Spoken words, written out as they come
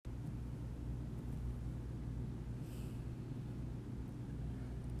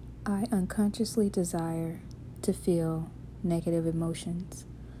I unconsciously desire to feel negative emotions.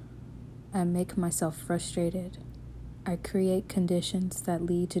 I make myself frustrated. I create conditions that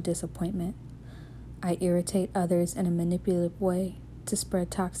lead to disappointment. I irritate others in a manipulative way to spread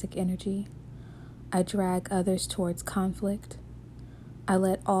toxic energy. I drag others towards conflict. I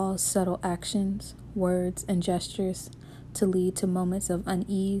let all subtle actions, words, and gestures to lead to moments of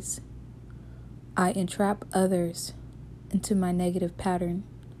unease. I entrap others into my negative pattern.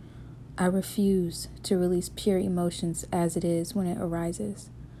 I refuse to release pure emotions as it is when it arises.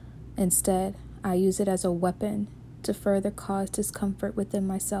 Instead, I use it as a weapon to further cause discomfort within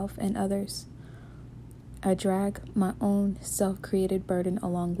myself and others. I drag my own self-created burden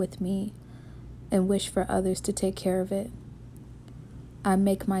along with me and wish for others to take care of it. I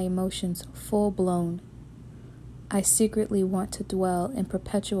make my emotions full-blown. I secretly want to dwell in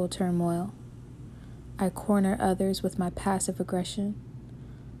perpetual turmoil. I corner others with my passive aggression.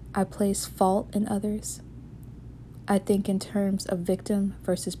 I place fault in others. I think in terms of victim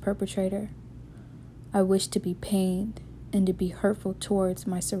versus perpetrator. I wish to be pained and to be hurtful towards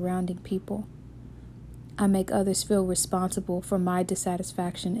my surrounding people. I make others feel responsible for my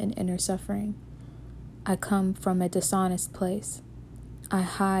dissatisfaction and inner suffering. I come from a dishonest place. I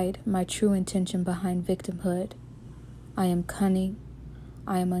hide my true intention behind victimhood. I am cunning.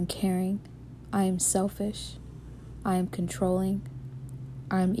 I am uncaring. I am selfish. I am controlling.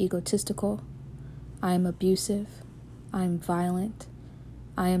 I am egotistical. I am abusive. I am violent.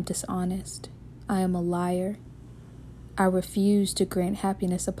 I am dishonest. I am a liar. I refuse to grant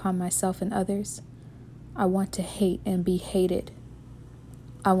happiness upon myself and others. I want to hate and be hated.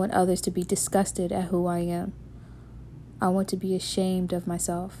 I want others to be disgusted at who I am. I want to be ashamed of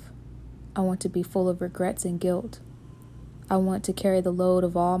myself. I want to be full of regrets and guilt. I want to carry the load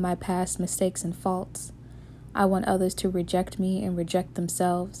of all my past mistakes and faults. I want others to reject me and reject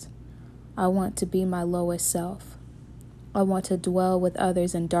themselves. I want to be my lowest self. I want to dwell with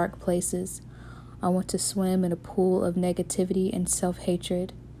others in dark places. I want to swim in a pool of negativity and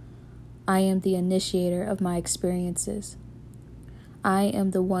self-hatred. I am the initiator of my experiences. I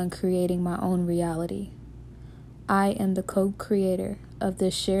am the one creating my own reality. I am the co-creator of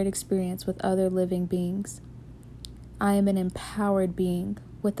this shared experience with other living beings. I am an empowered being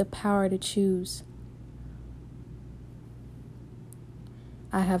with the power to choose.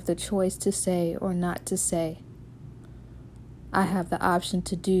 I have the choice to say or not to say. I have the option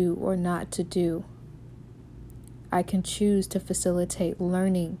to do or not to do. I can choose to facilitate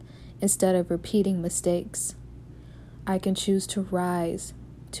learning instead of repeating mistakes. I can choose to rise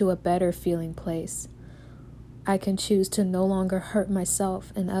to a better feeling place. I can choose to no longer hurt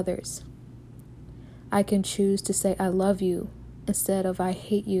myself and others. I can choose to say I love you instead of I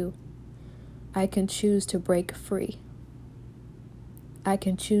hate you. I can choose to break free. I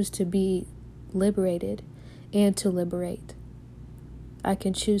can choose to be liberated and to liberate. I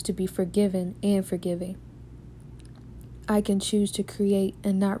can choose to be forgiven and forgiving. I can choose to create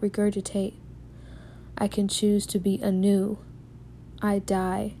and not regurgitate. I can choose to be anew. I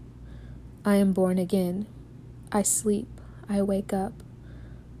die. I am born again. I sleep. I wake up.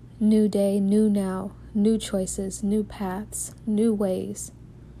 New day, new now, new choices, new paths, new ways.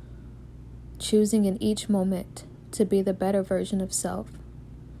 Choosing in each moment to be the better version of self,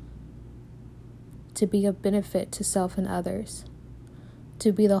 to be of benefit to self and others,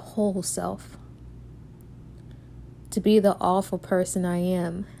 to be the whole self, to be the awful person I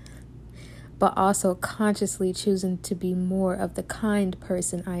am, but also consciously choosing to be more of the kind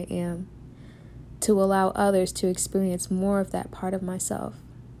person I am, to allow others to experience more of that part of myself,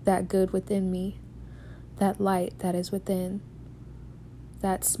 that good within me, that light that is within,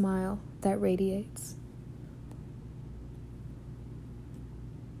 that smile that radiates.